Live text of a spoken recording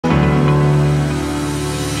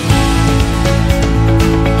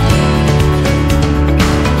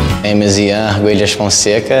name is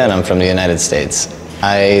Fonseca, and I'm from the United States.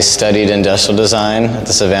 I studied industrial design at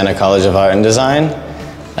the Savannah College of Art and Design.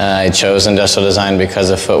 I chose industrial design because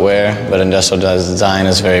of footwear, but industrial design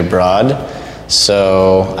is very broad.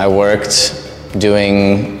 So I worked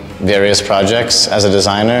doing various projects as a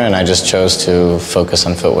designer, and I just chose to focus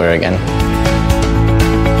on footwear again.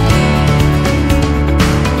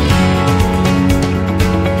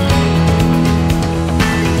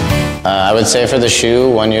 I would say for the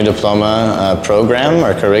Schoo one-year diploma program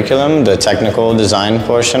or curriculum, the technical design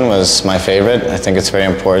portion was my favorite. I think it's very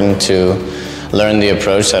important to learn the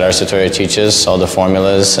approach that Arsutoria teaches, all the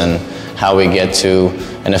formulas and how we get to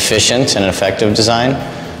an efficient and effective design.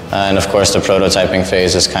 And of course the prototyping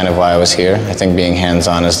phase is kind of why I was here. I think being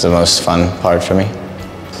hands-on is the most fun part for me.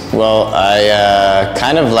 Well, I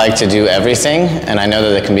kind of like to do everything, and I know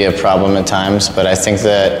that it can be a problem at times, but I think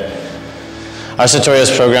that Arsutoria's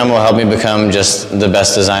program will help me become just the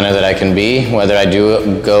best designer that I can be, whether I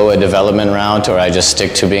do go a development route or I just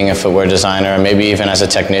stick to being a footwear designer, or maybe even as a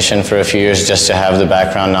technician for a few years just to have the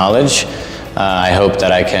background knowledge. I hope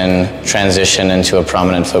that I can transition into a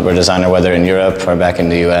prominent footwear designer, whether in Europe or back in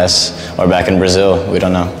the US or back in Brazil, we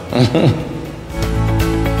don't know.